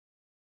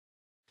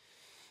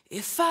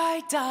If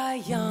I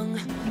die young,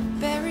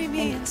 bury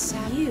me in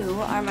sand.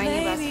 You are my new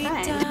best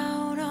friend. Lay me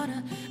down on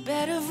a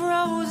bed of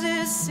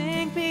roses,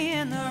 sink me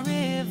in the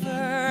river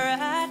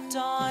at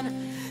dawn.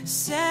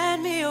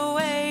 Send me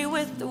away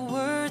with the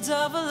words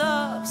of a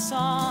love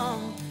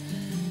song.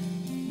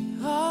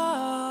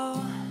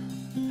 Oh,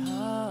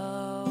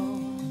 oh.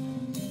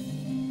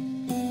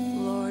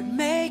 Lord,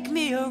 make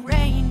me a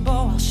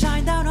rainbow. I'll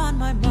shine down on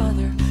my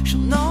mother. She'll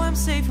know I'm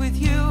safe with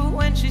you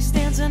when she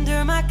stands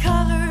under my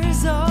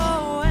colors.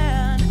 Oh,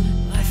 and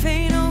life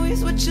ain't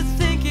always what you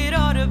think it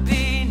ought to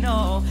be.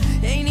 No,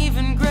 ain't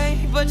even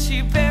great, but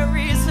she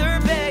buries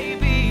her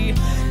baby.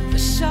 The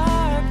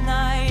sharp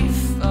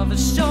knife of a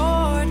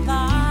short life.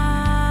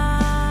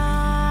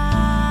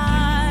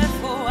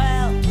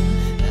 Well,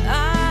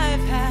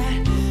 I've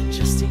had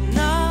just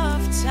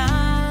enough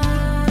time.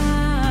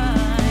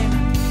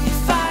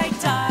 If I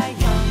die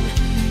young,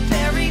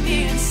 bury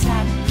me in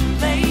satin.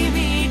 Lay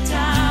me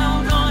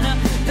down on a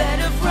bed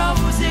of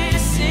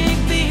roses, sink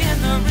me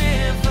in the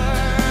river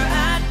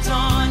at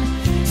dawn.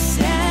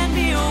 Send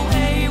me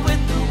away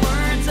with the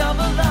words of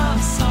a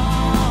love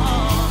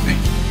song.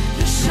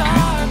 The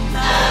sharp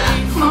knife.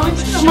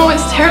 I'm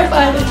always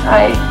terrified.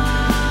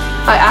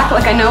 I act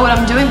like I know what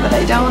I'm doing, but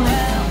I don't.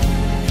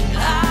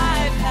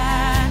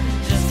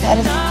 Dad,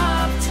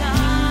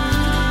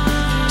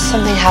 if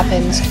something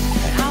happens,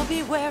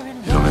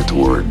 you don't have to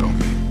worry about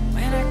me.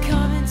 When I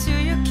come into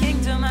your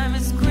kingdom, I'm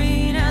as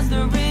green as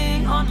the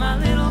ring on my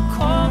little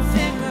cold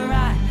finger.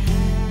 I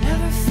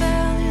never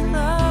fell in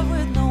love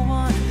with no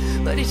one,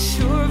 but it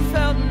sure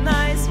felt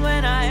nice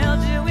when I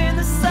held you in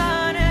the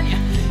sun and you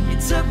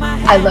took my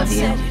hand. I love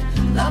you. And said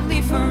you'd love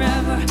me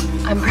forever.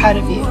 I'm proud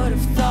of you. Would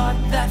have thought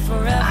that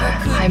forever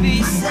could I'm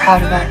be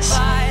proud of us.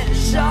 severed by the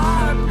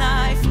sharp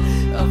knife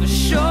of a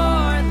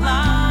short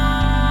life.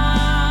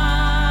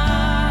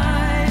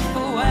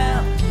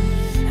 Well,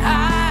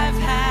 I've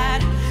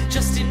had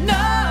just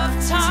enough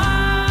time.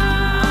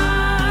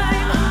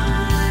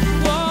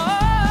 Whoa.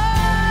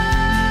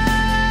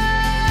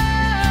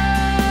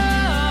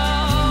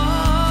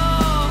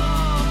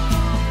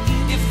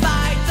 If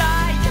I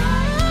die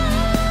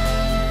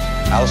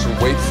young. Allison,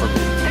 wait for me.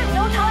 There's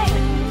no time.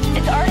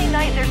 It's already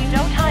night. There's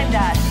no time,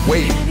 Dad.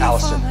 Wait,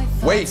 Allison,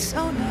 wait.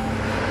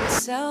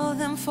 Sell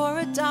them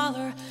for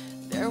 $1.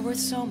 They're worth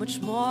so much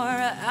more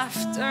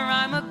after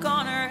I'm a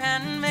goner.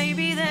 And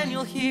maybe then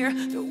you'll hear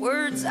the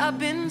words I've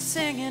been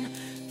singing.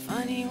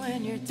 Funny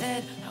when you're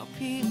dead, how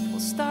people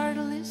start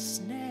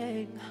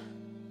listening.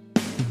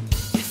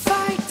 If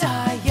I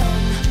die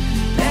young,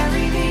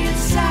 bury me in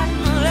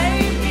satin.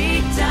 Lay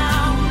me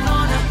down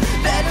on a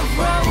bed of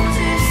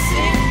roses,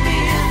 sink me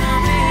in the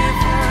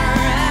river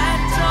at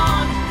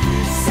dawn.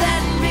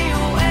 Send me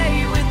away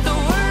with the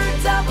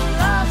words of a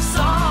love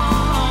song.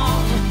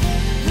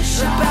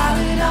 The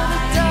ballad of a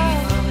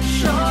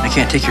dove. I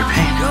can't take your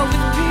pain. Go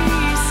with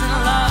peace and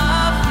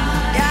love.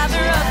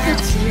 Gather up your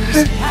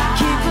tears.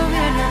 Keep them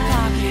in your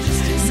pocket.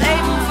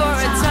 Save them for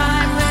a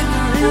time when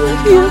you're really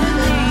gonna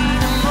need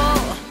them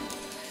all.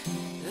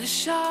 The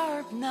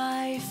sharp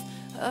knife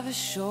of a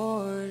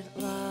short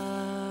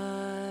life.